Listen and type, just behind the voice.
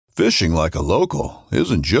Fishing like a local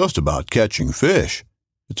isn't just about catching fish.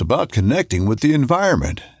 It's about connecting with the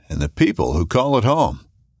environment and the people who call it home.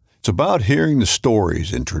 It's about hearing the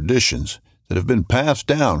stories and traditions that have been passed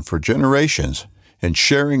down for generations and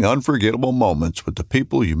sharing unforgettable moments with the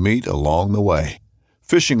people you meet along the way.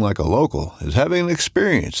 Fishing like a local is having an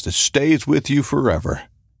experience that stays with you forever.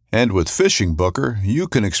 And with Fishing Booker, you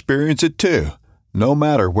can experience it too, no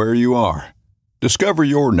matter where you are. Discover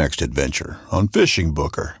your next adventure on Fishing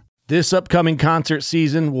Booker. This upcoming concert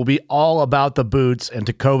season will be all about the boots, and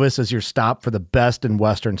Tecovas is your stop for the best in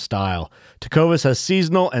Western style. Tecovas has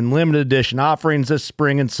seasonal and limited edition offerings this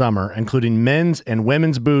spring and summer, including men's and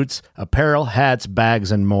women's boots, apparel, hats,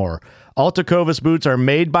 bags, and more. All Tecovas boots are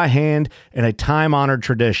made by hand in a time-honored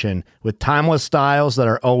tradition with timeless styles that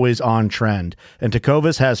are always on trend. And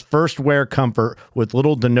Tecovas has first wear comfort with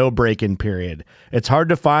little to no break-in period. It's hard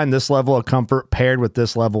to find this level of comfort paired with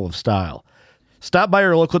this level of style. Stop by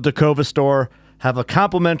your local Tecovas store, have a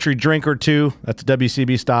complimentary drink or two, that's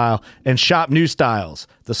WCB style, and shop new styles.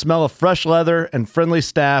 The smell of fresh leather and friendly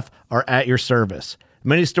staff are at your service.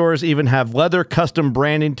 Many stores even have leather custom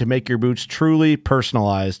branding to make your boots truly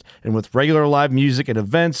personalized. And with regular live music and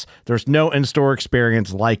events, there's no in-store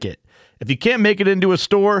experience like it. If you can't make it into a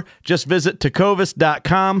store, just visit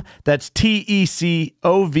tecovas.com. That's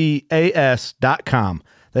TECOVAS.com.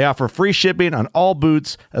 They offer free shipping on all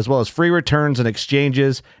boots, as well as free returns and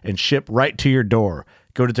exchanges, and ship right to your door.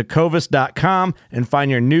 Go to tecovas.com and find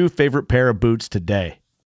your new favorite pair of boots today.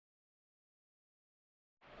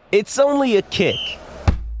 It's only a kick,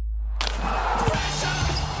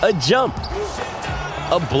 a jump,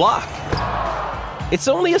 a block. It's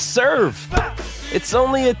only a serve. It's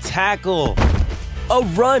only a tackle, a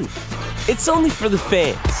run. It's only for the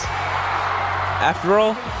fans. After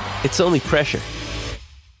all, it's only pressure.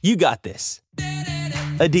 You got this.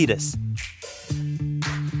 Adidas.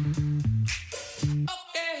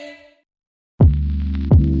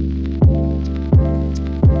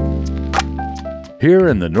 Here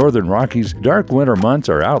in the Northern Rockies, dark winter months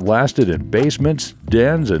are outlasted in basements,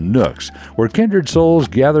 dens, and nooks where kindred souls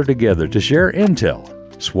gather together to share intel,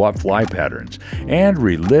 swap fly patterns, and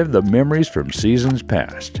relive the memories from seasons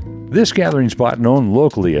past. This gathering spot, known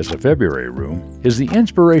locally as the February Room, is the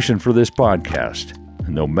inspiration for this podcast.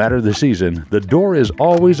 No matter the season, the door is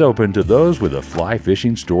always open to those with a fly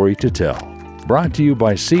fishing story to tell. Brought to you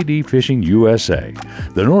by CD Fishing USA,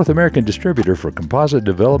 the North American distributor for composite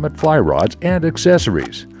development fly rods and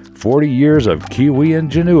accessories. 40 years of Kiwi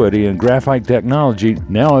ingenuity and graphite technology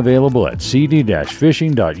now available at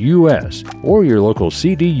cd-fishing.us or your local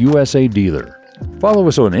CD USA dealer. Follow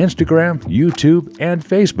us on Instagram, YouTube, and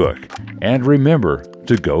Facebook. And remember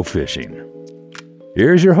to go fishing.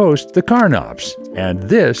 Here's your host, the Carnops, and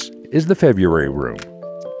this is the February Room.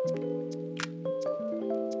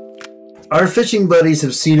 Our fishing buddies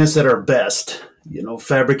have seen us at our best,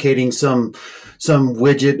 fabricating some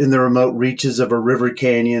widget in the remote reaches of a river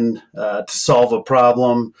canyon to solve a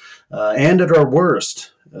problem, and at our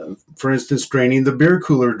worst, for instance, draining the beer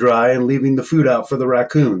cooler dry and leaving the food out for the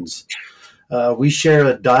raccoons. We share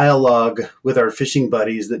a dialogue with our fishing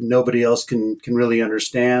buddies that nobody else can really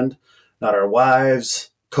understand. Not our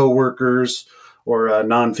wives, co-workers, or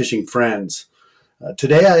non-fishing friends.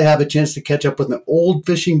 Today I have a chance to catch up with an old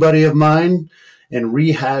fishing buddy of mine and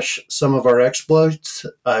rehash some of our exploits.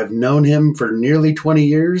 I've known him for nearly 20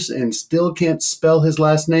 years and still can't spell his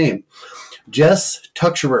last name. Jess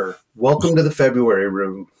Tuchscherer, welcome to the February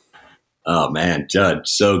Room. Oh man, Judd,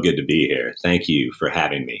 so good to be here. Thank you for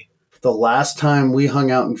having me. The last time we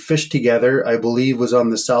hung out and fished together, I believe, was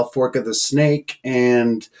on the South Fork of the Snake,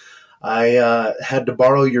 and I had to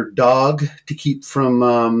borrow your dog to keep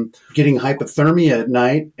from getting hypothermia at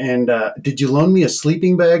night. And did you loan me a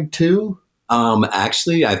sleeping bag too?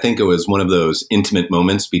 Actually, I think it was one of those intimate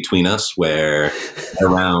moments between us where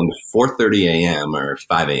around 4:30 a.m. or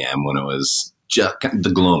 5 a.m. when it was just the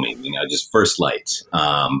gloaming, just first light,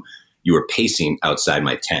 you were pacing outside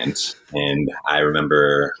my tent. And I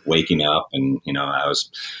remember waking up and, I was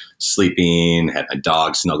sleeping, had my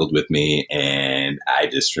dog snuggled with me. And I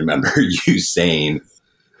just remember you saying,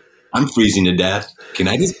 "I'm freezing to death. Can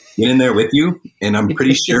I just get in there with you?" And I'm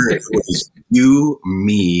pretty sure it was you,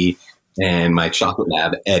 me, and my chocolate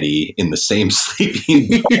lab, Eddie, in the same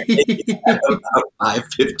sleeping bag at about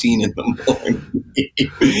 5:15 in the morning.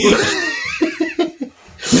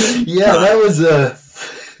 Yeah,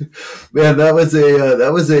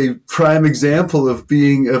 that was a prime example of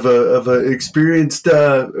being of a experienced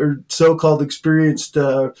or so-called experienced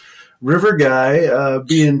river guy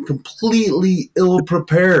being completely ill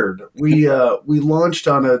prepared. We launched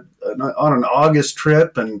on an August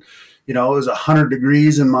trip, and it was 100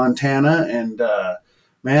 degrees in Montana, and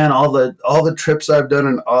man, all the trips I've done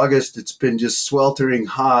in August, it's been just sweltering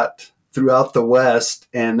hot throughout the West,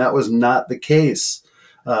 and that was not the case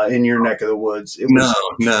in your neck of the woods. It was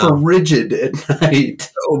frigid at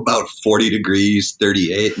night. About 40 degrees,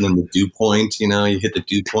 38, and then the dew point. You hit the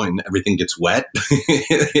dew point, and everything gets wet.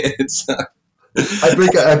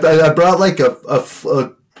 I brought like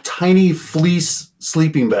a tiny fleece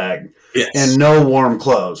sleeping bag, yes, and no warm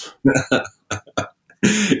clothes.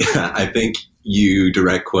 I think you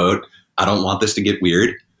direct quote, "I don't want this to get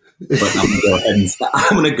weird, but I'm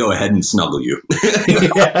going to go ahead and snuggle you."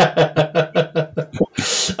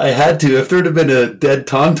 I had to. If there'd have been a dead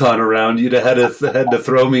tauntaun around, you'd have had to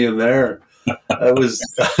throw me in there. I was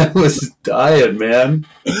dying, man.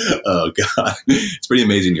 Oh God, it's pretty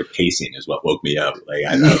amazing. Your pacing is what woke me up. Like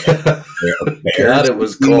I know, God, it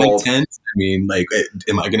was cold. I mean, like,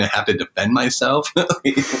 am I going to have to defend myself?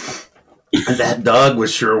 That dog was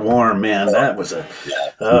sure warm, man. That was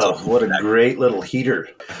what a great little heater.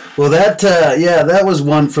 Well, that was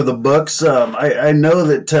one for the books. I know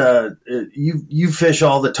that you fish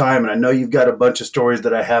all the time, and I know you've got a bunch of stories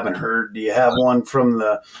that I haven't heard. Do you have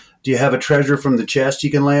do you have a treasure from the chest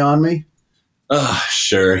you can lay on me? Oh,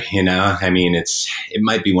 sure. I mean, it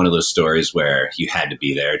might be one of those stories where you had to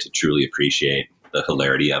be there to truly appreciate the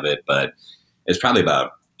hilarity of it, but it's probably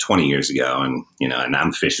about 20 years ago, and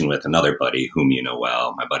I'm fishing with another buddy whom you know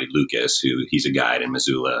well, my buddy Lucas, he's a guide in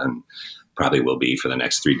Missoula and probably will be for the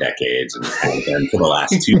next 3 decades, and has been for the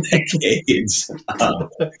last 2 decades.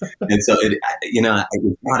 And so it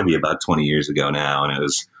was got to be about 20 years ago now, and it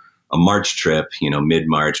was a March trip,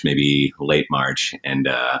 mid-March, maybe late March, and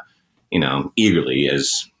eagerly,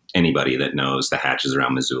 as anybody that knows the hatches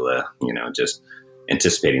around Missoula, just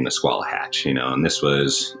anticipating the squall hatch, and this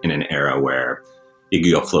was in an era where you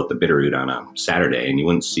could go float the Bitterroot on a Saturday and you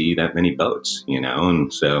wouldn't see that many boats,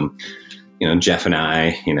 and so, Jeff and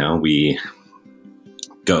I, we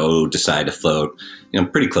decide to float,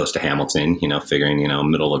 pretty close to Hamilton, figuring,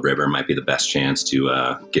 middle of the river might be the best chance to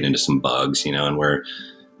get into some bugs, and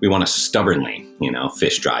we want to stubbornly,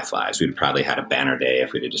 fish dry flies. We'd probably had a banner day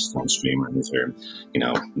if we'd have just thrown streamers or,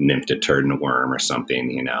 nymphed a turd and a worm or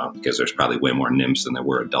something, because there's probably way more nymphs than there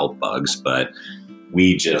were adult bugs. But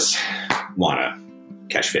we just want to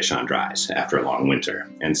catch fish on dries after a long winter.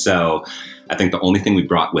 And so I think the only thing we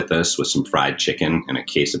brought with us was some fried chicken and a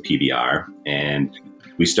case of PBR. And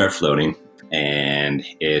we start floating, and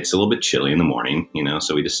it's a little bit chilly in the morning,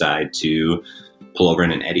 so we decide to pull over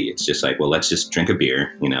in an eddy. It's just like, well, let's just drink a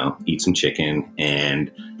beer, eat some chicken,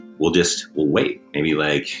 and we'll wait. Maybe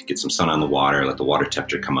like get some sun on the water, let the water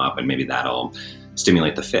temperature come up, and maybe that'll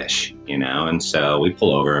stimulate the fish, And so we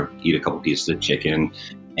pull over, eat a couple pieces of chicken,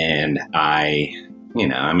 and I'm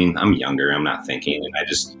younger, I'm not thinking, and I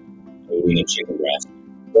just eating a chicken breast.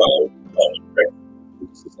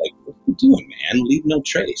 It's like, what are you doing, man? Leave no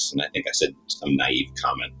trace. And I think I said some naive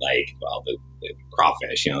comment like, well, the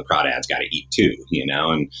crawfish, the crawdads got to eat too,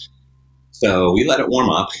 and so we let it warm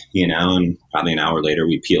up, and probably an hour later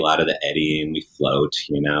we peel out of the eddy and we float,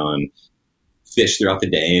 and fish throughout the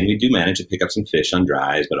day, and we do manage to pick up some fish on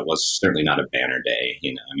dries, but it was certainly not a banner day,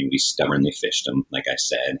 we stubbornly fished them, like I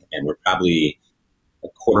said, and we're probably a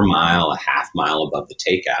quarter mile, a half mile above the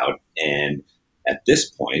takeout, and at this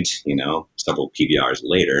point, several PBRs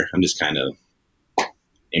later, I'm just kind of,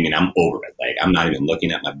 I'm over it. Like, I'm not even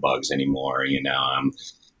looking at my bugs anymore. I'm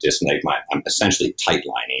just like I'm essentially tight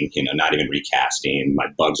lining, not even recasting. My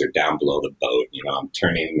bugs are down below the boat. I'm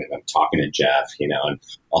turning and I'm talking to Jeff, and all of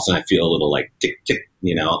a sudden I feel a little like tick, tick,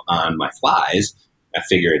 on my flies. I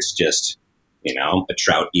figure it's just, a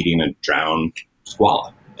trout eating a drowned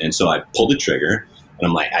squala. And so I pulled the trigger. And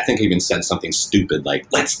I'm like, I think I even said something stupid like,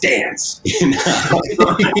 let's dance, And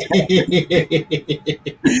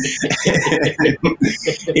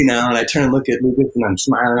I turn and look at Lucas and I'm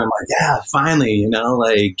smiling. I'm like, yeah, finally,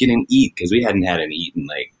 like getting eat, because we hadn't had an eat in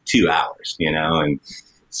like 2 hours, and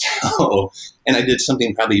so, and I did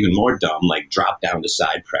something probably even more dumb, like drop down to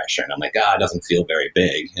side pressure. And I'm like, it doesn't feel very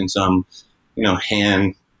big. And so I'm,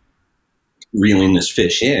 hand reeling this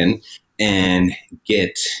fish in and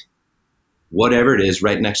get whatever it is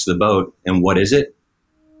right next to the boat. And what is it?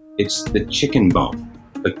 It's the chicken bone,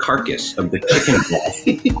 the carcass of the chicken breast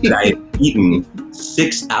that I had eaten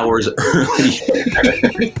 6 hours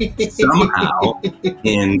earlier. Somehow,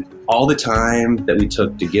 in all the time that we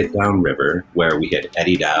took to get downriver, where we had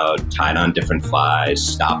eddied out, tied on different flies,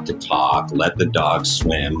 stopped to talk, let the dogs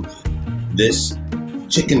swim, this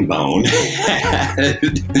chicken bone had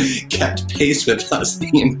kept pace with us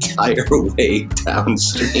the entire way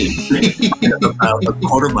downstream, about a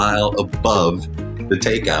quarter mile above the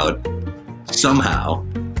takeout. somehow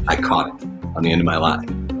I caught it on the end of my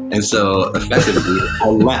line. And so effectively, I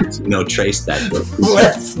left, traced that book.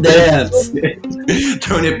 Let's dance.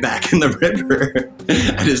 Throwing it back in the river.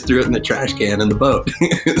 I just threw it in the trash can in the boat.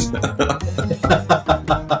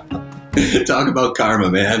 Talk about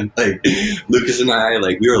karma, man. Like Lucas and I,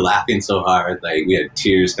 like we were laughing so hard, like we had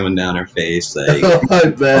tears coming down our face. Like I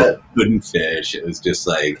bet. Couldn't fish. It was just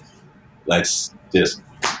like,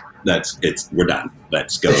 we're done.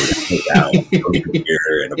 Let's go out, go get a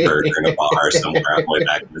beer and a burger in a bar somewhere on the way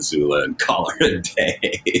back to Missoula and call her a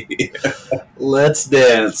day. Let's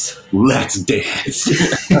dance. Let's dance.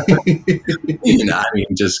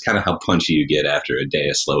 Just kind of how punchy you get after a day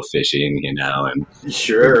of slow fishing, and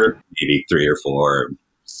sure, maybe 3 or 4,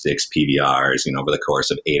 6 PBRs, over the course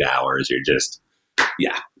of 8 hours. You're just,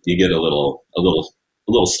 you get a little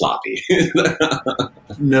sloppy.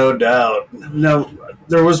 No doubt. Now,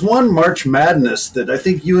 there was one March Madness that I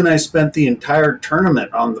think you and I spent the entire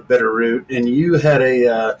tournament on the Bitterroot, and you had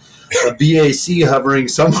a BAC hovering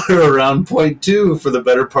somewhere around 0.2 for the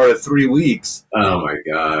better part of 3 weeks. Oh my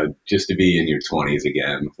God! Just to be in your 20s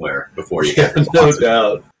again, before you no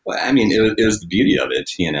doubt. Well, it was the beauty of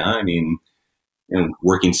it,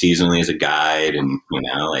 working seasonally as a guide, and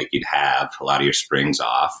you'd have a lot of your springs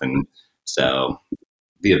off, and so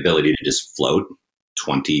the ability to just float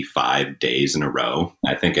 25 days in a row.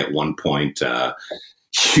 I think at one point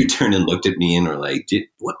you turned and looked at me and were like,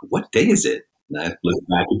 what day is it? And I looked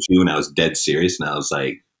back at you and I was dead serious and I was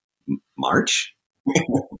like, March?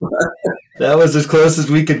 That was as close as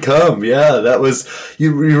we could come. Yeah, that was.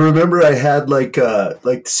 You remember I had like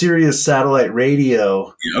Sirius satellite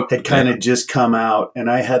radio had kind of just come out, and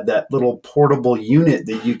I had that little portable unit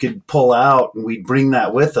that you could pull out, and we'd bring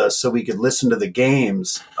that with us so we could listen to the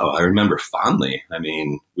games. Oh, I remember fondly.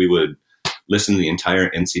 We would listen to the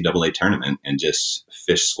entire NCAA tournament and just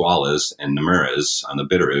fish squallas and namuras on the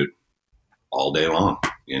Bitterroot all day long.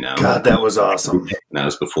 God, that was awesome. And that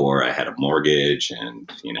was before I had a mortgage and,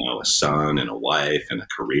 a son and a wife and a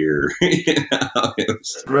career.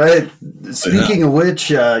 Right. Speaking of which,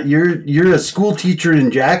 you're a school teacher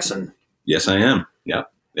in Jackson. Yes, I am. Yep.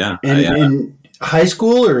 Yeah. In high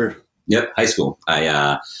school or? Yep. High school.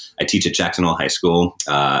 I teach at Jackson Hole High School.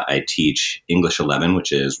 I teach English 11,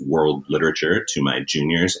 which is world literature, to my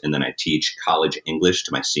juniors. And then I teach college English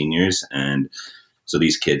to my seniors. And so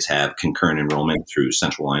these kids have concurrent enrollment through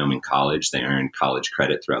Central Wyoming College. They earn college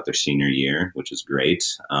credit throughout their senior year, which is great.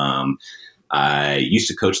 I used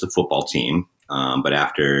to coach the football team, but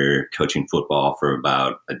after coaching football for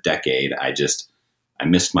about a decade, I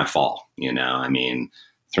missed my fall.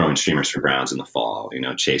 Throwing streamers for browns in the fall,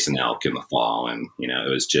 chasing elk in the fall, and it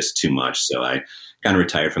was just too much. So I kind of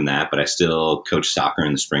retired from that, but I still coach soccer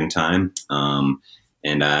in the springtime.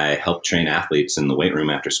 And I help train athletes in the weight room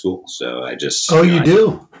after school. So I just... Oh, you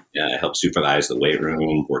do? Yeah, I help supervise the weight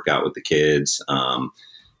room, work out with the kids,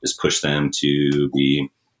 just push them to be,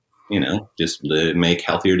 make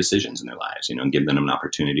healthier decisions in their lives, and give them an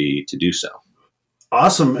opportunity to do so.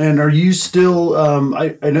 Awesome. And are you still,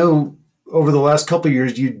 I know over the last couple of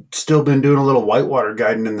years, you've still been doing a little whitewater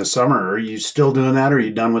guiding in the summer. Are you still doing that, or are you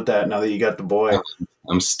done with that now that you got the boy?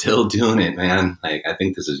 I'm still doing it, man. I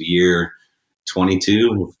think this is year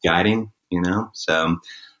 22 of guiding, So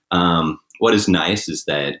what is nice is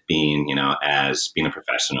that being a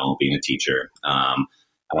professional, being a teacher, I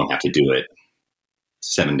don't have to do it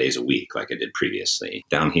 7 days a week like I did previously.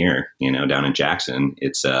 Down here, down in Jackson,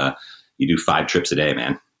 it's you do 5 trips a day,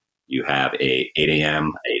 man. You have a 8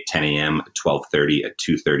 a.m., a 10 a.m., a 12:30, a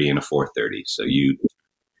 2:30, and a 4:30. So you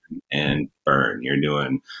and burn. You're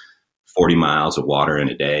doing 40 miles of water in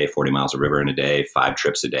a day, 40 miles of river in a day, 5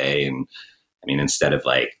 trips a day. And instead of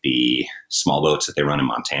like the small boats that they run in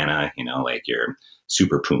Montana, like your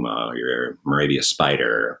Super Puma or your Moravia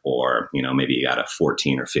Spider, or, maybe you got a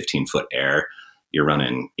 14 or 15 foot air, you're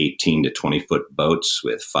running 18 to 20 foot boats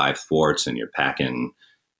with 5 thwarts, and you're packing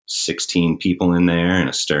 16 people in there and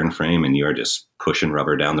a stern frame, and you're just pushing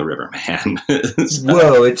rubber down the river, man. So,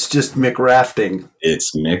 whoa, it's just Mick rafting.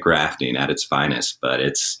 It's Mick rafting at its finest, but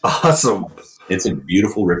it's awesome. It's a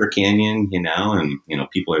beautiful river canyon, and,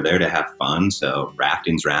 people are there to have fun. So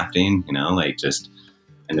rafting's rafting, and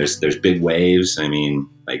there's big waves.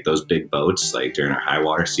 Like those big boats, like during our high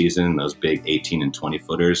water season, those big 18 and 20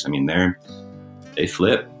 footers, they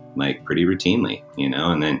flip like pretty routinely,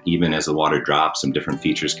 and then even as the water drops, some different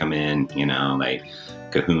features come in, like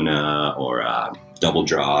kahuna or double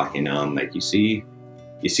draw, and like you see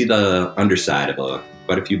the underside of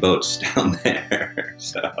quite a few boats down there.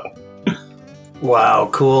 So. Wow,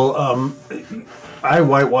 cool. I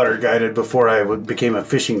whitewater guided before I became a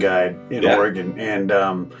fishing guide in Oregon. And,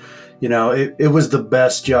 it was the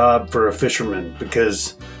best job for a fisherman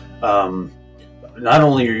because not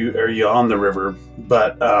only are you on the river,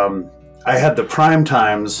 but I had the prime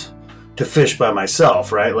times to fish by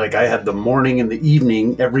myself, right? Like I had the morning and the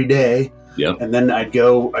evening every day. Yep. And then I'd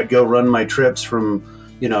go run my trips from,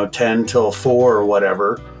 10 till 4 or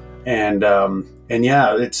whatever. And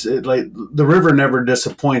yeah, it's like the river never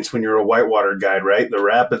disappoints when you're a whitewater guide, right? The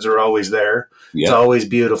rapids are always there. Yep. It's always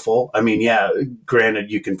beautiful. I mean, yeah,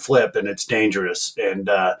 granted you can flip and it's dangerous and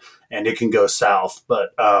it can go south,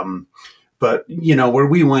 but where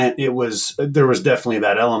we went, there was definitely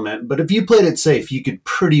that element. But if you played it safe, you could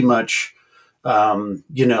pretty much, minimize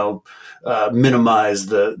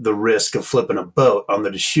the risk of flipping a boat on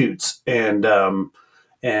the Deschutes. And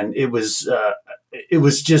it was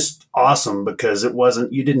just awesome because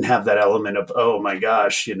you didn't have that element of, oh my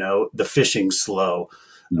gosh, the fishing's slow.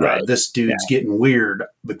 Right. This dude's getting weird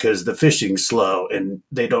because the fishing's slow and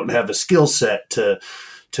they don't have a skill set to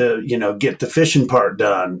get the fishing part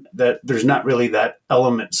done. That there's not really that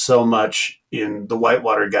element so much in the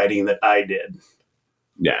whitewater guiding that I did.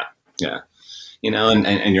 Yeah. Yeah.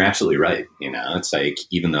 And you're absolutely right. It's like,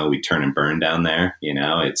 even though we turn and burn down there, you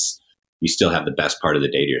still have the best part of the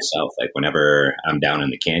day to yourself. Like whenever I'm down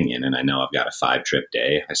in the canyon and I know I've got a 5-trip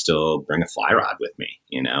day, I still bring a fly rod with me,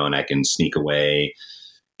 and I can sneak away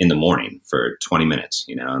in the morning for 20 minutes,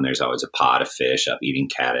 and there's always a pod of fish up eating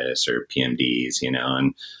caddis or PMDs,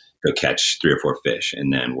 and go catch 3 or 4 fish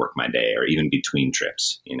and then work my day, or even between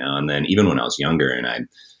trips, and then even when I was younger and I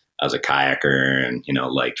was a kayaker and,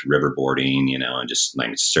 liked riverboarding, and just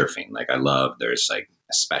like surfing, like I love, there's like,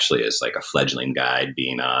 especially as like a fledgling guide,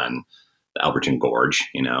 being on the Alberton Gorge,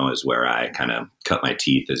 is where I kind of cut my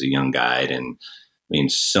teeth as a young guide. And I mean,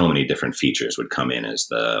 so many different features would come in as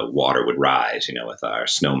the water would rise, with our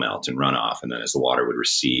snow melt and runoff. And then as the water would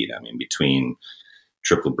recede, I mean, between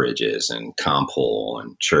triple bridges and comp hole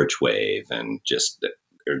and church wave, and just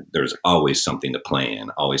there's always something to play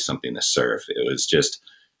in, always something to surf. It was just,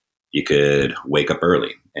 you could wake up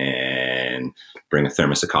early and bring a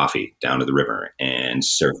thermos of coffee down to the river and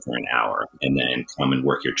surf for an hour, and then come and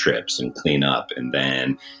work your trips and clean up. And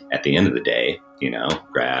then at the end of the day,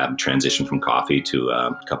 transition from coffee to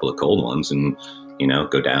a couple of cold ones and,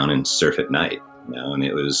 go down and surf at night, and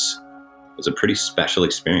it was a pretty special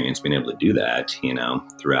experience being able to do that,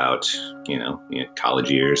 throughout, college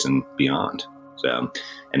years and beyond. So,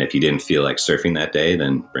 and if you didn't feel like surfing that day,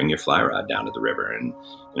 then bring your fly rod down to the river and,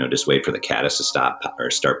 just wait for the caddis to stop or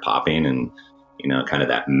start popping, and, kind of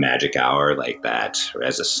that magic hour like that, or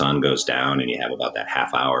as the sun goes down and you have about that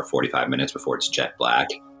half hour, 45 minutes before it's jet black,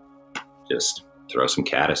 just throw some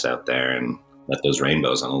caddis out there and let those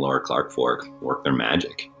rainbows on the lower Clark Fork work their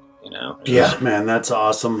magic. Yeah, man, that's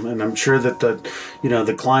awesome. And I'm sure that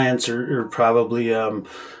the clients are probably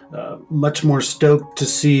much more stoked to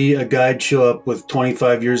see a guide show up with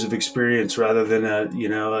 25 years of experience rather than a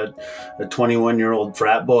 21-year-old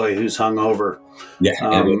frat boy who's hungover.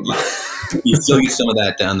 Yeah. You still get some of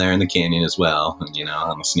that down there in the canyon as well, on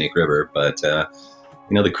the Snake River. But,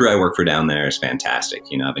 the crew I work for down there is fantastic.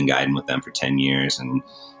 I've been guiding with them for 10 years, and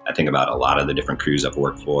I think about a lot of the different crews I've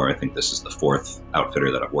worked for. I think this is the 4th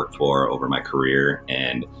outfitter that I've worked for over my career,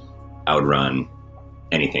 and I would run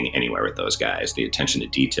anything, anywhere with those guys. The attention to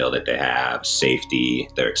detail that they have, safety,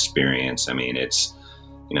 their experience. I mean, it's,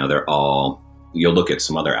 they're all, you'll look at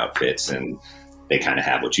some other outfits and they kind of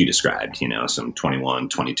have what you described, some 21,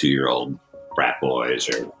 22-year-old frat boys,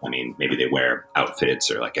 or, I mean, maybe they wear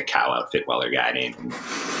outfits or like a cow outfit while they're guiding.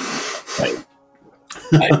 Like,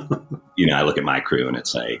 I look at my crew and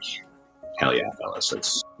it's like, hell yeah, fellas,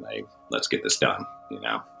 let's get this done,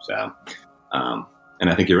 So, and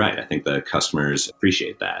I think you're right. I think the customers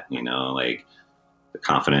appreciate that, like the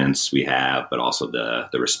confidence we have, but also the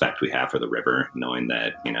respect we have for the river, knowing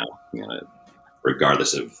that,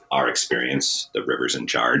 regardless of our experience, the river's in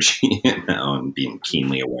charge, and being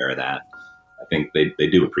keenly aware of that. I think they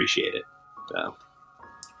do appreciate it. So.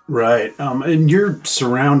 Right. And you're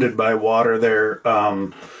surrounded by water there.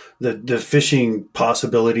 The fishing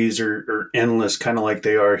possibilities are endless, kind of like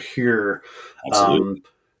they are here. Absolutely.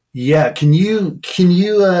 Yeah. Can you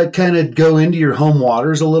kind of go into your home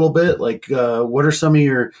waters a little bit? Like, what are some of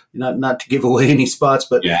your, not to give away any spots,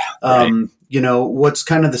 but, yeah, right. What's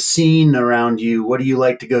kind of the scene around you? What do you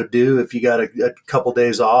like to go do if you got a couple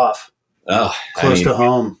days off? Oh, close to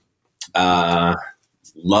home.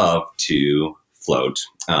 Love to float,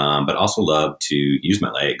 but also love to use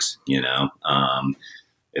my legs,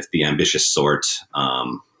 if the ambitious sort,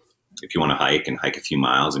 if you want to hike a few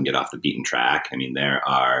miles and get off the beaten track, I mean, there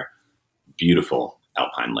are beautiful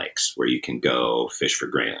alpine lakes where you can go fish for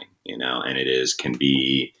grayling, and can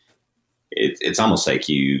be it's almost like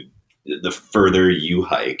the further you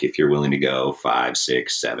hike, if you're willing to go 5,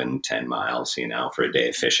 6, 7, 10 miles, for a day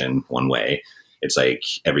of fishing one way, it's like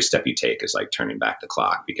every step you take is like turning back the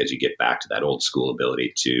clock, because you get back to that old school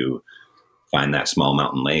ability to find that small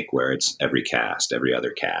mountain lake where it's every cast, every other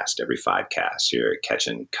cast, every 5 casts, you're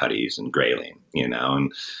catching cutties and grayling, and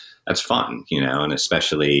that's fun, and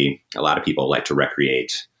especially a lot of people like to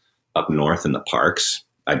recreate up north in the parks.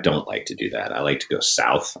 I don't like to do that. I like to go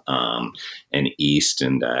south and east,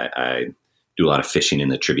 and I do a lot of fishing in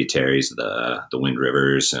the tributaries, the Wind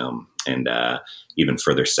Rivers, and even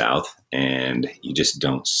further south. And you just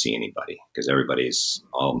don't see anybody because everybody's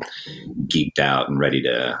all geeked out and ready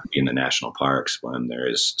to be in the national parks, when there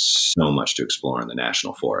is so much to explore in the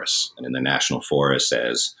national forests. And in the national forest,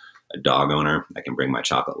 as a dog owner, I can bring my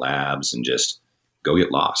chocolate labs and just go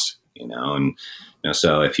get lost, and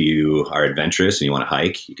so if you are adventurous and you want to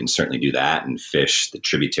hike, you can certainly do that and fish the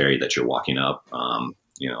tributary that you're walking up, all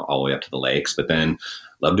the way up to the lakes. But then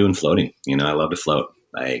love doing floating. I love to float.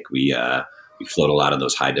 Like we float a lot of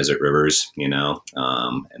those high desert rivers, and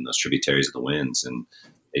those tributaries of the winds, and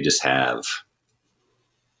they just have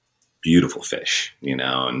beautiful fish,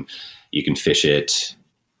 and you can fish it.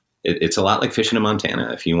 It's a lot like fishing in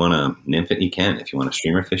Montana. If you want to nymph it, you can. If you want to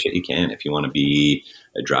streamer fish it, you can. If you want to be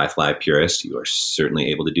a dry fly purist, you are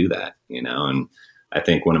certainly able to do that, and I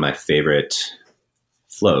think one of my favorite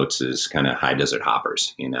floats is kind of high desert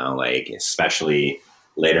hoppers, like especially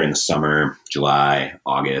later in the summer, July,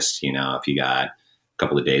 August, if you got a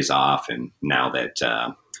couple of days off, and now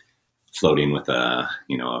that floating with a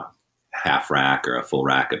half rack or a full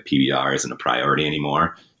rack of PBR isn't a priority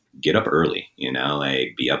anymore, get up early,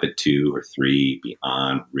 like be up at 2 or 3, be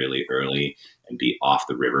on really early, and be off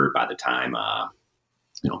the river by the time,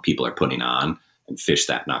 people are putting on, and fish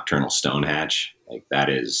that nocturnal stonehatch. Like that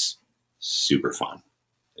is super fun.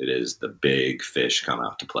 It is the big fish come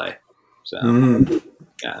out to play. So,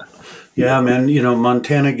 yeah, man,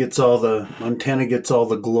 Montana gets all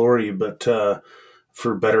the glory, but,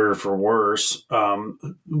 for better or for worse,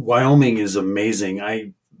 Wyoming is amazing.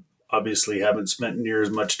 I obviously haven't spent near as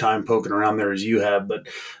much time poking around there as you have, but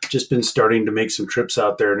just been starting to make some trips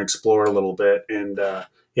out there and explore a little bit. And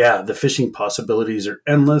the fishing possibilities are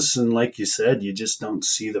endless. And like you said, you just don't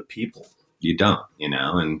see the people. You don't,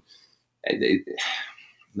 and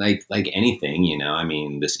like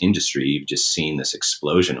anything, this industry, you've just seen this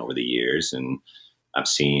explosion over the years. And I've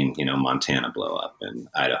seen, Montana blow up and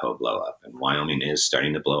Idaho blow up, and Wyoming is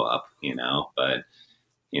starting to blow up, but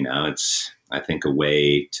it's, I think, a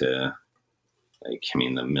way to, the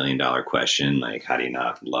 $1 million question, like, how do you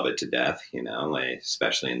not love it to death?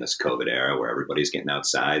 Especially in this COVID era where everybody's getting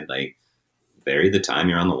outside, vary the time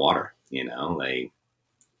you're on the water,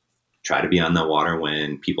 try to be on the water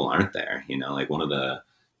when people aren't there. One of the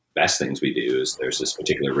best things we do is there's this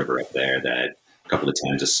particular river up there that a couple of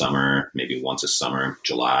times a summer, maybe once a summer,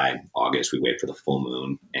 July, August, we wait for the full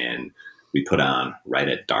moon and we put on right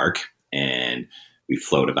at dark, and we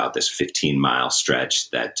float about this 15-mile stretch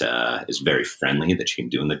that is very friendly that you can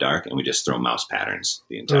do in the dark, and we just throw mouse patterns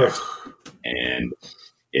the entire time. And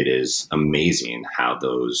it is amazing how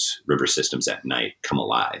those river systems at night come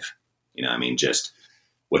alive. Just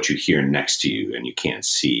what you hear next to you and you can't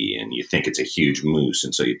see, and you think it's a huge moose,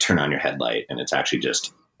 and so you turn on your headlight and it's actually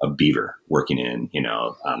just a beaver working in,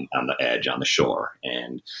 on the edge, on the shore.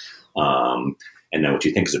 And then what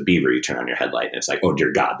you think is a beaver, you turn on your headlight and it's like, oh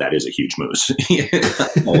dear God, that is a huge moose.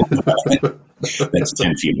 That's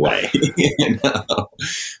 10 feet away.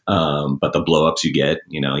 But the blowups you get,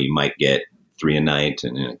 you might get 3 a night,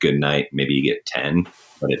 and in a good night, maybe you get 10,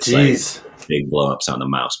 but it's like big blowups on the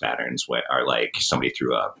mouse patterns are like somebody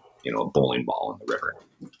threw a bowling ball in the river,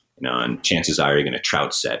 and chances are you're going to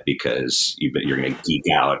trout set because you're going to geek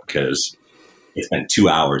out because it's been 2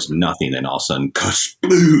 hours of nothing, and all of a sudden,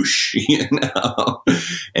 kasploosh,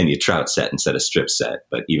 and you trout set instead of strip set.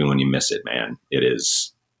 But even when you miss it, man, it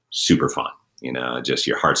is super fun. Just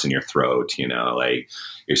your heart's in your throat. Like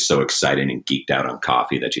you're so excited and geeked out on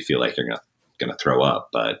coffee that you feel like you're gonna throw up.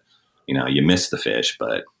 But you miss the fish,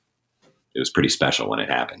 but it was pretty special when it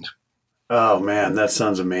happened. Oh man, that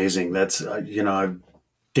sounds amazing. That's I've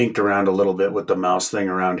dinked around a little bit with the mouse thing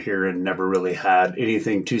around here and never really had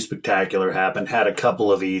anything too spectacular happen. Had a couple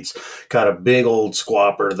of eats, caught a big old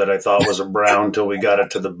squapper that I thought was a brown till we got it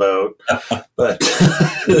to the boat. But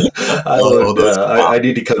I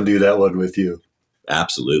need to come do that one with you.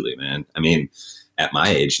 Absolutely, man. At my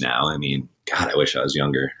age now, God, I wish I was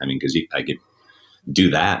younger. Because I could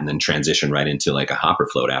do that and then transition right into like a hopper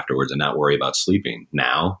float afterwards and not worry about sleeping.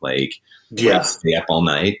 Now, stay up all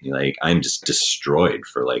night. I'm just destroyed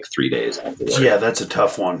for 3 days afterwards. Yeah, that's a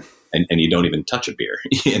tough one. and you don't even touch a beer,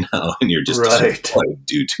 and you're just right destroyed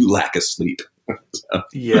due to lack of sleep. So,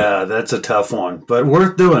 yeah, that's a tough one, but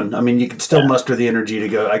worth doing. I mean, you could still muster the energy to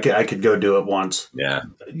go. I could go do it once. yeah.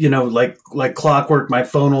 Like clockwork, my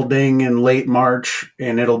phone will ding in late March,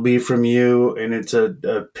 and it'll be from you, and it's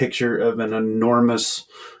a picture of an enormous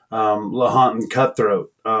Lahontan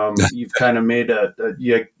cutthroat. You've kind of made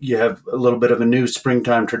you have a little bit of a new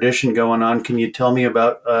springtime tradition going on. Can you tell me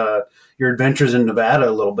about your adventures in Nevada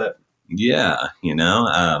a little bit? Yeah,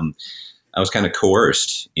 I was kind of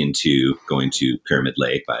coerced into going to Pyramid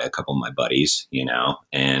Lake by a couple of my buddies,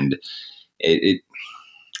 and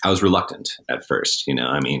I was reluctant at first.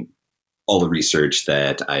 I mean, all the research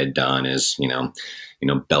that I had done is,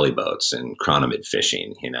 belly boats and chronomid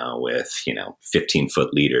fishing, with,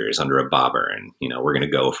 15-foot leaders under a bobber. And, we're going to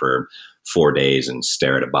go for 4 days and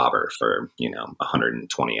stare at a bobber for,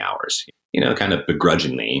 120 hours. Kind of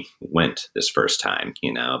begrudgingly went this first time,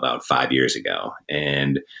 about 5 years ago.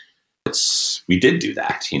 And we did do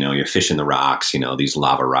that. You're fishing the rocks, these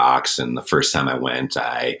lava rocks. And the first time I went,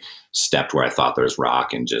 I stepped where I thought there was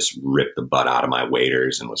rock and just ripped the butt out of my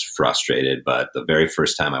waders and was frustrated. But the very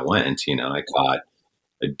first time I went, I caught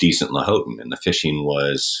a decent Lahontan, and the fishing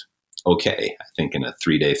was okay. I think in a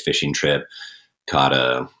 3-day fishing trip, caught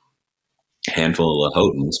a handful of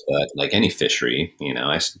Lahotans, but like any fishery,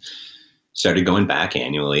 I started going back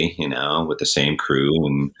annually, with the same crew,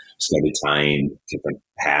 and started tying different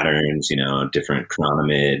patterns, different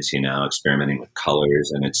chronomids, experimenting with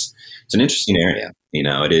colors. And it's an interesting area.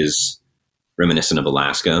 It is reminiscent of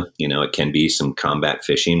Alaska. It can be some combat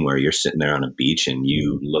fishing where you're sitting there on a beach and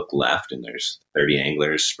you look left and there's 30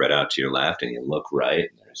 anglers spread out to your left, and you look right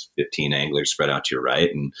and there's 15 anglers spread out to your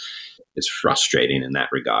right. And it's frustrating in that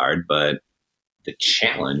regard. But the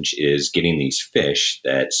challenge is getting these fish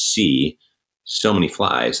that see so many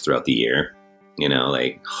flies throughout the year,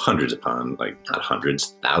 like hundreds upon, like not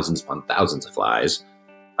hundreds, thousands upon thousands of flies.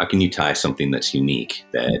 How can you tie something that's unique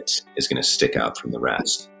that is going to stick out from the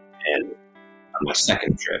rest? And on my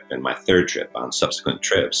second trip and my third trip, on subsequent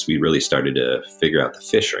trips, we really started to figure out the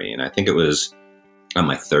fishery. And I think it was on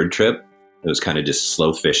my third trip, it was kind of just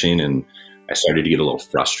slow fishing, and I started to get a little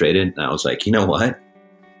frustrated. And I was like, you know what?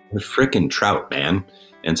 The frickin' trout, man.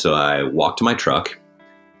 And so I walked to my truck,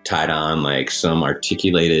 tied on like some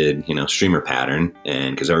articulated, streamer pattern,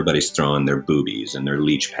 and because everybody's throwing their boobies and their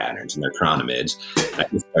leech patterns and their chronomids, I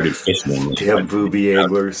just started fishing them. Do you have booby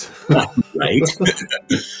anglers? Right?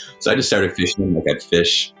 So I just started fishing like I'd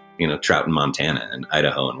fish, trout in Montana and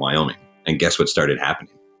Idaho and Wyoming. And guess what started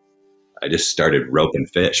happening? I just started roping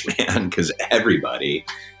fish, man, because everybody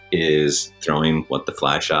is throwing what the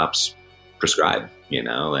fly shops prescribe,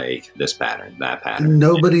 like this pattern, that pattern.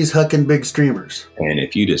 Nobody's hucking big streamers. And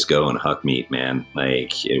if you just go and huck meat, man,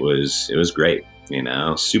 like it was great,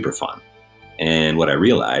 super fun. And what I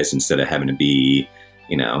realized, instead of having to be,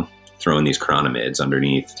 throwing these chronomids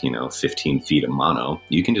underneath, 15 feet of mono,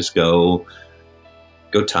 you can just go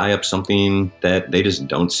tie up something that they just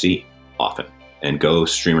don't see often and go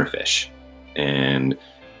streamer fish and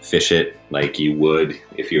fish it like you would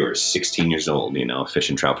if you were 16 years old,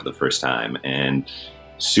 fishing trout for the first time, and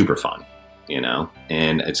super fun,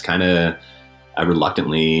 and it's I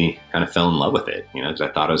reluctantly kind of fell in love with it, because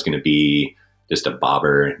I thought I was going to be just a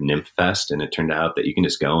bobber nymph fest. And it turned out that you can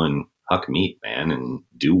just go and huck meat, man, and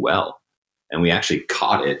do well. And we actually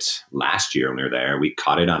caught it last year when we were there. We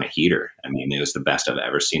caught it on a heater. I mean, it was the best I've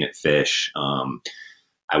ever seen it fish.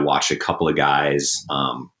 I watched a couple of guys,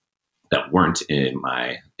 that weren't in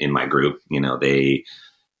my group, they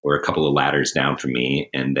were a couple of ladders down from me,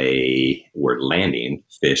 and they were landing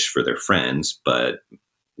fish for their friends, but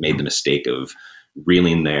made the mistake of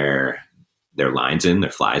reeling their lines in,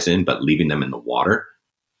 their flies in, but leaving them in the water.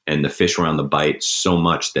 And the fish were on the bite so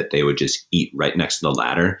much that they would just eat right next to the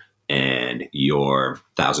ladder, and your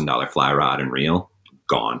 $1,000 fly rod and reel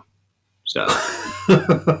gone. So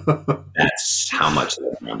that's how much they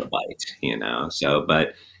were on the bite, So,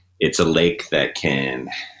 but it's a lake that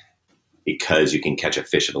because you can catch a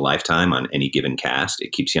fish of a lifetime on any given cast,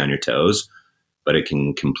 it keeps you on your toes, but it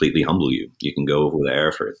can completely humble you. You can go over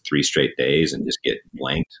there for 3 straight days and just get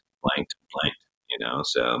blanked.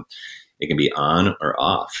 So it can be on or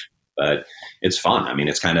off, but it's fun. I mean,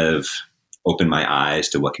 it's kind of opened my eyes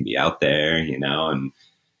to what can be out there, and I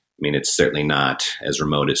mean, it's certainly not as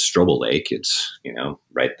remote as Strobel Lake. It's,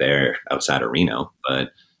 right there outside of Reno,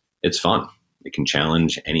 but it's fun. It can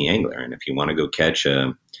challenge any angler. And if you want to go catch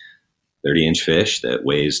a 30-inch fish that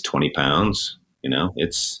weighs 20 pounds,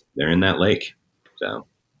 they're in that lake. So,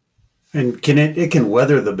 and it can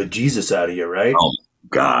weather the bejesus out of you, right? Oh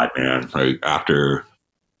God, man! Like after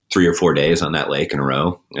 3 or 4 days on that lake in a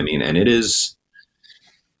row. I mean, and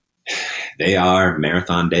they are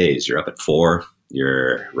marathon days. You're up at 4,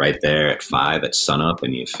 you're right there at 5 at sunup,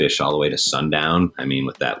 and you fish all the way to sundown. I mean,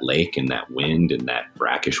 with that lake and that wind and that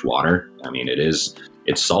brackish water, I mean, it's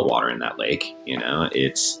salt water in that lake.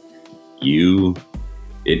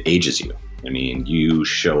 It ages you. I mean, you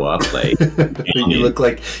show up like you look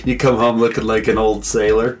like you come home looking like an old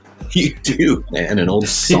sailor. You do, man, an old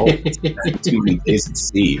salt. Too many days at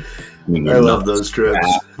sea. I love those trips.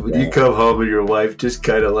 When you come home and your wife just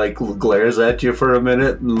kind of like glares at you for a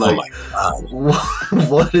minute and like, oh my God.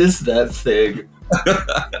 What is that thing?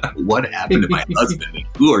 What happened to my husband?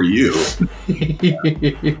 Who are you?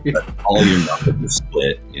 All your knuckles are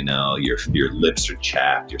split. Your lips are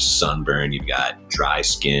chapped. You're sunburned. You've got dry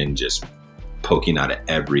skin just poking out of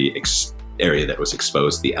every area that was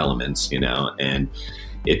exposed to the elements. And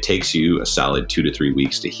it takes you a solid 2 to 3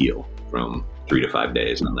 weeks to heal from 3 to 5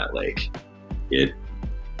 days on that lake. It's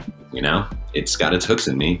got its hooks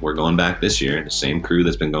in me. We're going back this year. The same crew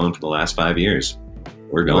that's been going for the last 5 years.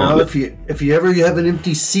 We're going. Well, if you ever have an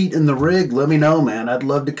empty seat in the rig, let me know, man. I'd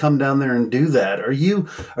love to come down there and do that. Are you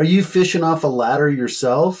fishing off a ladder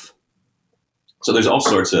yourself? So there's all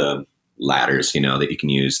sorts of ladders, that you can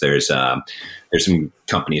use. There's some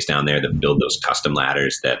companies down there that build those custom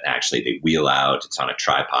ladders that actually they wheel out. It's on a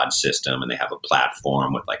tripod system, and they have a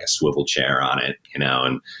platform with like a swivel chair on it,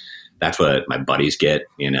 and that's what my buddies get,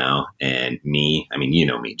 and me. I mean,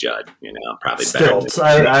 me, Judd, probably stilts.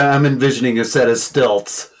 Better. I'm envisioning a set of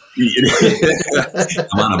stilts.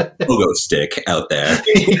 I'm on a pogo stick out there.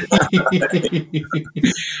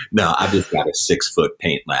 No, I've just got a 6-foot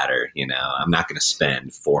paint ladder. I'm not going to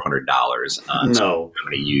spend $400 on something I'm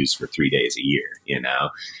going to use for 3 days a year.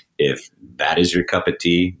 If that is your cup of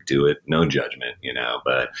tea, do it. No judgment.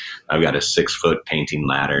 But I've got a 6-foot painting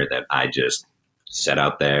ladder that I just set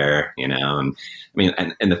out there. And I mean,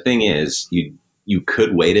 and the thing is, you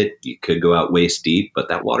could weight it, you could go out waist deep, but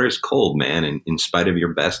that water is cold, man. And in spite of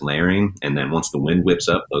your best layering, and then once the wind whips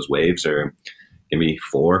up, those waves are going to be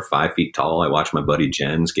 4 or 5 feet tall. I watched my buddy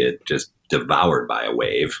Jens get just devoured by a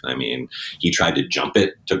wave. I mean, he tried to jump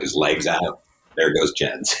it, took his legs out. There goes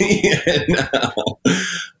Jens.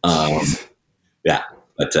 Yeah.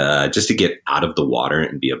 But just to get out of the water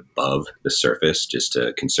and be above the surface, just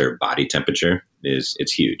to conserve body temperature,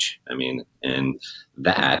 it's huge. I mean, and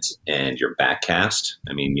that and your back cast,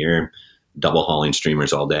 I mean, you're double hauling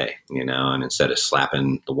streamers all day, and instead of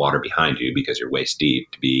slapping the water behind you because you're waist deep,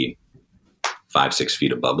 to be 5-6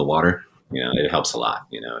 feet above the water, it helps a lot,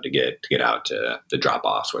 to get out to the drop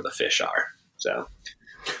offs where the fish are.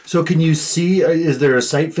 So can you see, is there a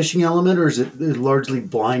sight fishing element, or is it largely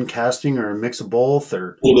blind casting, or a mix of both,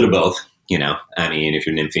 or a little bit of both? I mean, if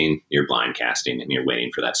you're nymphing, you're blind casting and you're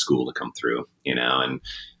waiting for that school to come through, and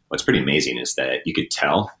what's pretty amazing is that you can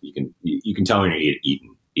tell when you're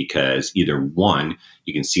eating, because either one,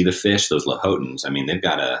 you can see the fish, those Lahotans. I mean, they've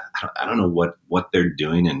got I don't know what they're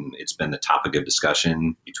doing. And it's been the topic of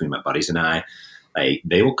discussion between my buddies and I. Like,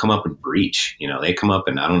 they will come up and breach, they come up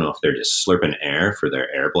and I don't know if they're just slurping air for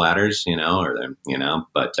their air bladders, or they're,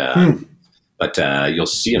 but you'll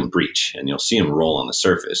see them breach and you'll see them roll on the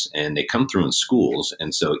surface, and they come through in schools.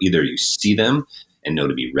 And so either you see them and know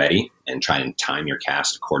to be ready and try and time your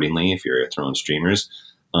cast accordingly if you're throwing streamers,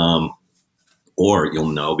 or you'll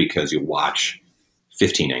know because you watch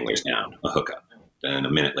 15 anglers down a hookup, then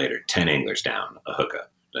a minute later 10 anglers down a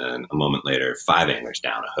hookup, then a moment later 5 anglers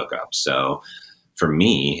down a hookup. So for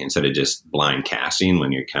me, instead of just blind casting,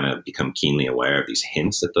 when you kind of become keenly aware of these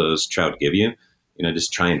hints that those trout give you,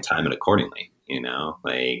 just try and time it accordingly.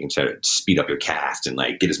 Like, instead of speed up your cast and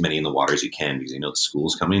like get as many in the water as you can because the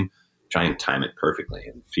school's coming. Try and time it perfectly.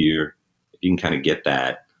 And if you can kind of get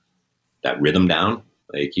that rhythm down,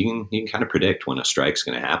 like you can kind of predict when a strike's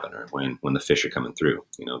going to happen, or when the fish are coming through,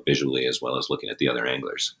 visually as well as looking at the other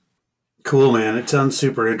anglers. Cool, man. It sounds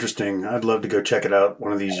super interesting. I'd love to go check it out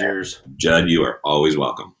one of these years. Judd, you are always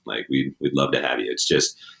welcome. Like, we'd love to have you. It's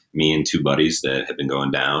just me and 2 buddies that have been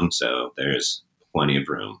going down, so there's plenty of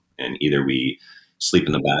room. And either we sleep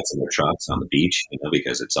in the backs of their trucks on the beach,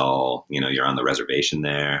 because it's all, you're on the reservation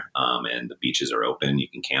there, and the beaches are open. You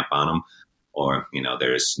can camp on them. Or,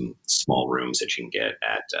 there's some small rooms that you can get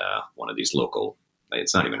at one of these local,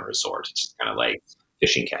 it's not even a resort. It's just kind of like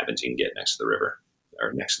fishing cabins you can get next to the river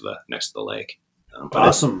or next to the lake.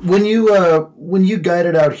 Awesome. When you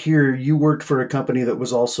guided out here, you worked for a company that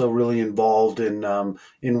was also really involved in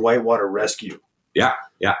whitewater rescue. Yeah.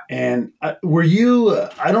 And were you?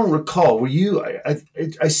 I don't recall. Were you?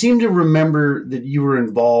 I seem to remember that you were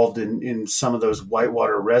involved in some of those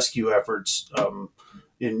whitewater rescue efforts.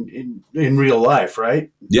 in real life, right?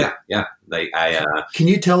 Yeah. Like Can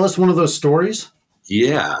you tell us one of those stories?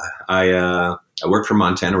 yeah, I worked for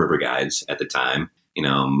Montana River Guides at the time.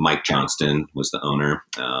 Mike Johnston was the owner,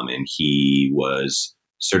 and he was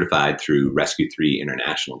certified through Rescue 3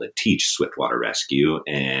 International to teach swiftwater rescue.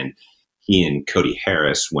 And he and Cody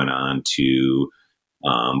Harris went on to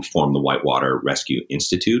form the Whitewater Rescue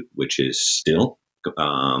Institute, which is still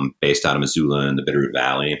based out of Missoula in the Bitterroot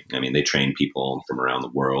Valley. I mean, they train people from around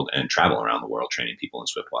the world and travel around the world training people in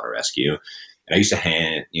swiftwater rescue. And I used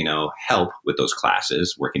to help with those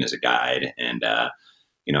classes, working as a guide. And I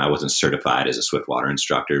wasn't certified as a swiftwater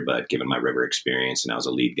instructor, but given my river experience and I was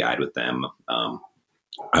a lead guide with them,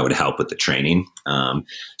 I would help with the training. So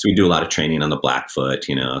we do a lot of training on the Blackfoot,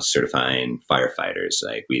 certifying firefighters.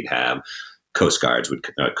 Like we'd have members of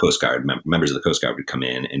the Coast Guard would come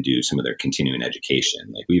in and do some of their continuing education.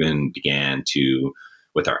 Like we even began to,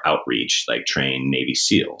 with our outreach, like train Navy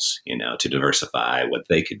SEALs, to diversify what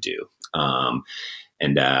they could do.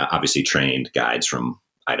 And obviously trained guides from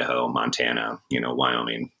Idaho, Montana,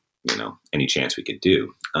 Wyoming, any chance we could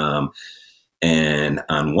do. And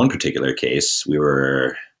on one particular case, we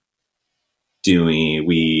were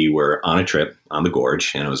on a trip on the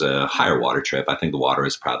gorge, and it was a higher water trip. I think the water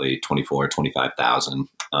was probably 25,000.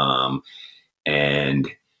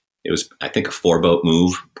 And it was, I think, a 4-boat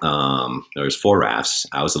move. There was 4 rafts.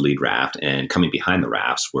 I was the lead raft, and coming behind the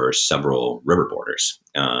rafts were several river boarders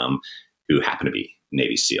who happened to be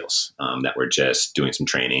Navy SEALs that were just doing some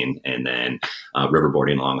training and then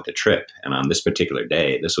riverboarding along with the trip. And on this particular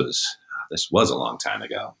day, this was a long time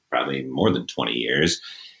ago, probably more than 20 years,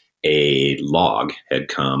 a log had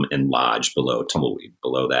come and lodged below Tumbleweed,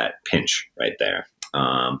 below that pinch right there.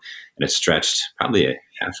 And it stretched probably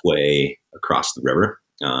halfway across the river.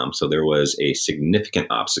 So there was a significant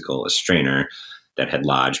obstacle, a strainer that had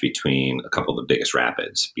lodged between a couple of the biggest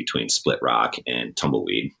rapids, between Split Rock and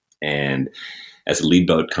Tumbleweed. And as a lead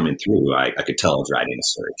boat coming through, I could tell I was riding a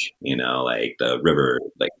surge. Like the river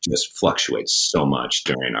just fluctuates so much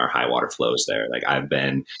during our high water flows there. Like I've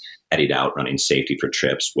been eddied out running safety for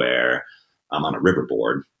trips where I'm on a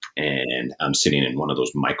riverboard and I'm sitting in one of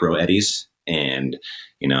those micro eddies, and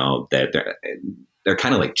they're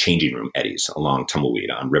kind of like changing room eddies along Tumbleweed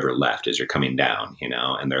on river left as you're coming down,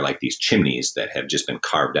 and they're like these chimneys that have just been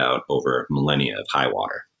carved out over millennia of high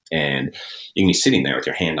water. And you can be sitting there with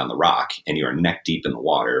your hand on the rock and you are neck deep in the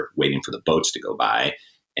water waiting for the boats to go by.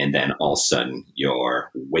 And then all of a sudden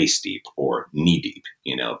you're waist deep or knee deep,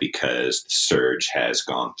 because the surge has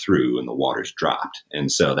gone through and the water's dropped.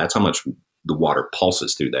 And so that's how much the water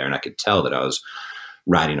pulses through there. And I could tell that I was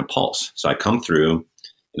riding a pulse. So I come through,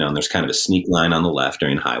 and there's kind of a sneak line on the left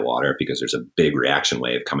during high water because there's a big reaction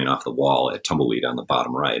wave coming off the wall at Tumbleweed on the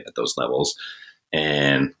bottom right at those levels.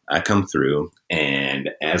 And I come through, and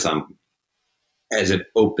as it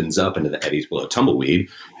opens up into the eddies below Tumbleweed,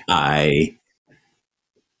 I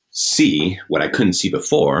see what I couldn't see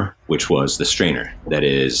before, which was the strainer that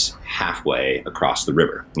is halfway across the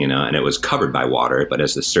river, and it was covered by water, but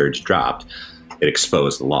as the surge dropped, it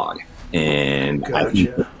exposed the log. And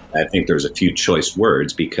Gotcha. I think there's a few choice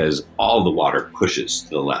words because all the water pushes to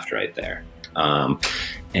the left right there.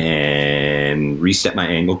 And reset my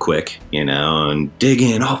angle quick, and dig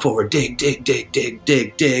in, all forward, dig,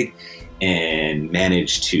 and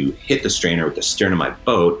managed to hit the strainer with the stern of my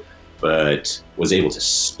boat, but was able to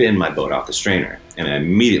spin my boat off the strainer. And I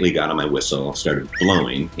immediately got on my whistle, started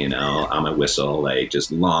blowing, on my whistle, like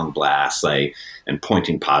just long blasts, and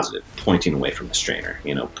pointing positive, pointing away from the strainer,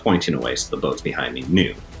 pointing away so the boats behind me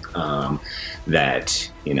knew that,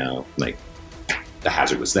 the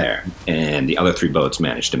hazard was there. And the other 3 boats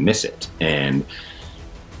managed to miss it. And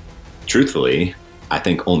truthfully, I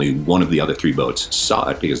think only one of the other 3 boats saw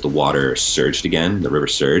it because the water surged again, the river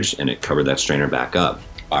surged, and it covered that strainer back up.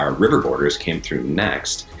 Our river boarders came through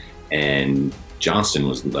next, and Johnston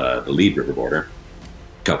was the lead river boarder,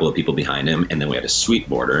 a couple of people behind him, and then we had a sweep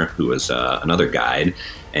boarder who was another guide,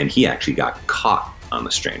 and he actually got caught on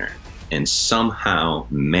the strainer and somehow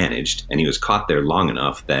managed, and he was caught there long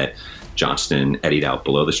enough that Johnston eddied out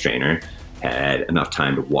below the strainer, had enough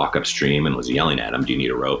time to walk upstream and was yelling at him, "Do you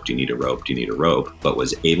need a rope? Do you need a rope? Do you need a rope?" But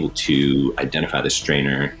was able to identify the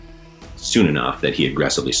strainer soon enough that he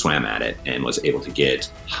aggressively swam at it and was able to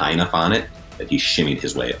get high enough on it that he shimmied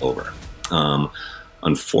his way over.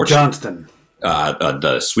 Unfortunately, Johnston.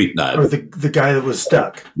 The sweep, Or the guy that was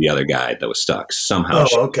stuck. the other guy that was stuck somehow.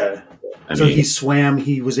 Oh, okay. So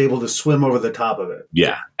he was able to swim over the top of it.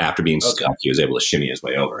 Yeah, after being stuck, he was able to shimmy his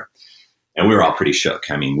way over. And we were all pretty shook.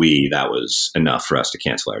 I mean, that was enough for us to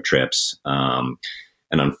cancel our trips. And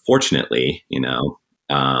unfortunately,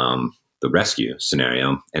 the rescue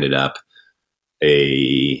scenario ended up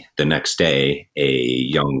the next day, a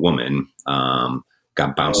young woman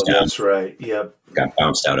got bounced out. That's right. Yep. Got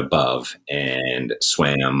bounced out above and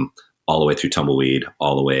swam all the way through tumbleweed,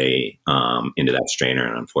 all the way into that strainer,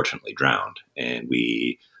 and unfortunately drowned. And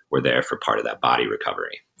we were there for part of that body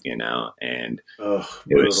recovery, and it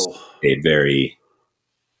was a very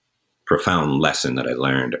profound lesson that I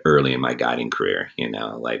learned early in my guiding career,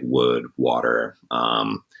 like wood, water,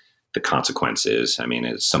 the consequences. I mean,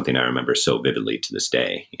 it's something I remember so vividly to this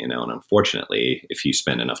day, and unfortunately, if you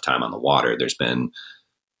spend enough time on the water, there's been,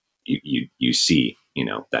 you see,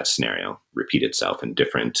 that scenario repeat itself in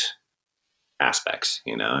different aspects.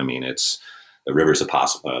 I mean, the river's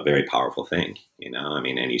a very powerful thing,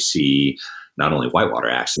 and you see not only whitewater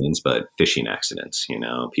accidents, but fishing accidents,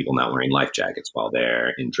 people not wearing life jackets while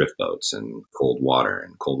they're in drift boats and cold water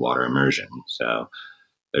immersion. So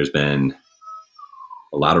there's been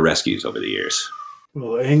a lot of rescues over the years.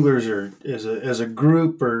 Well, anglers as a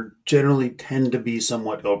group generally tend to be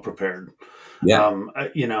somewhat ill prepared. Yeah.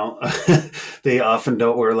 They often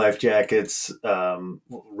don't wear life jackets,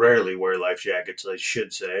 rarely wear life jackets, I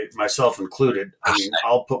should say, myself included. I mean,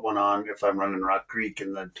 I'll put one on if I'm running Rock Creek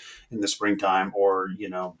in the springtime, or,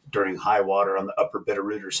 during high water on the upper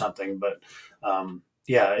Bitterroot or something. But,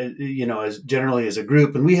 as generally as a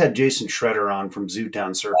group, and we had Jason Schroeder on from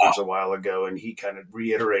Zootown Surfers a while ago, and he kind of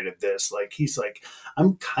reiterated this. Like, he's like,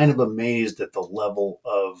 I'm kind of amazed at the level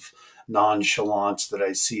of nonchalance that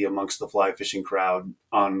I see amongst the fly fishing crowd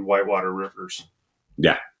on whitewater rivers.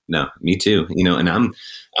 Yeah, no, me too. And I'm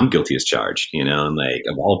guilty as charged, and like,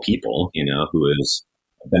 of all people, who has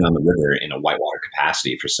been on the river in a whitewater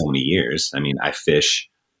capacity for so many years. I mean, I fish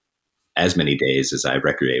as many days as I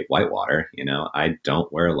recreate whitewater. I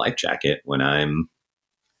don't wear a life jacket when I'm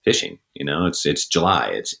fishing. It's July,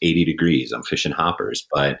 it's 80 degrees. I'm fishing hoppers,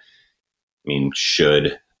 but I mean,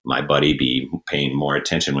 should my buddy be paying more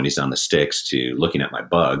attention when he's on the sticks to looking at my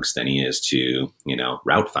bugs than he is to,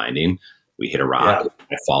 route finding? We hit a rock,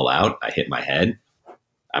 I fall out, I hit my head.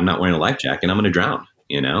 I'm not wearing a life jacket. I'm going to drown,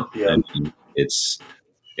 Yeah. I mean,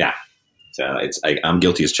 so I'm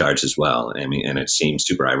guilty as charged as well. I mean, and it seems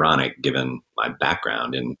super ironic given my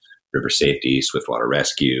background in river safety, swiftwater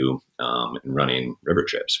rescue, and running river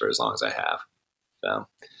trips for as long as I have. So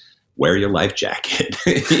wear your life jacket.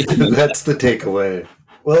 That's the takeaway.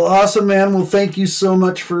 Well, awesome, man. Well, thank you so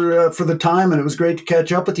much for the time, and it was great to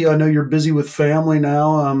catch up with you. I know you're busy with family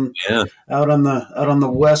now, out on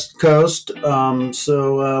the West Coast.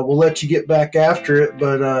 So we'll let you get back after it.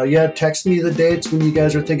 But text me the dates when you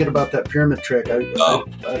guys are thinking about that pyramid trick. I'd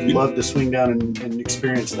love to swing down and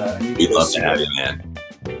experience that. We'd love to have you, man.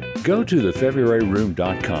 Go to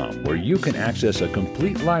thefebruaryroom.com, where you can access a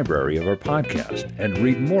complete library of our podcast and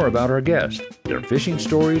read more about our guests, their fishing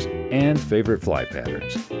stories, and favorite fly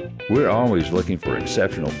patterns. We're always looking for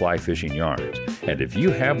exceptional fly fishing yarns, and if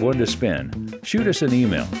you have one to spin, shoot us an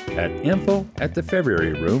email at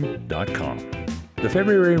info@thefebruaryroom.com. The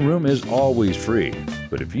February Room is always free,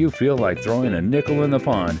 but if you feel like throwing a nickel in the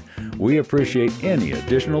pond, we appreciate any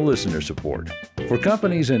additional listener support. For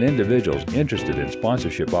companies and individuals interested in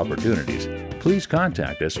sponsorship opportunities, please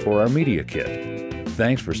contact us for our media kit.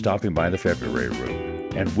 Thanks for stopping by the February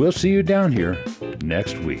Room, and we'll see you down here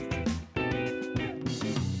next week.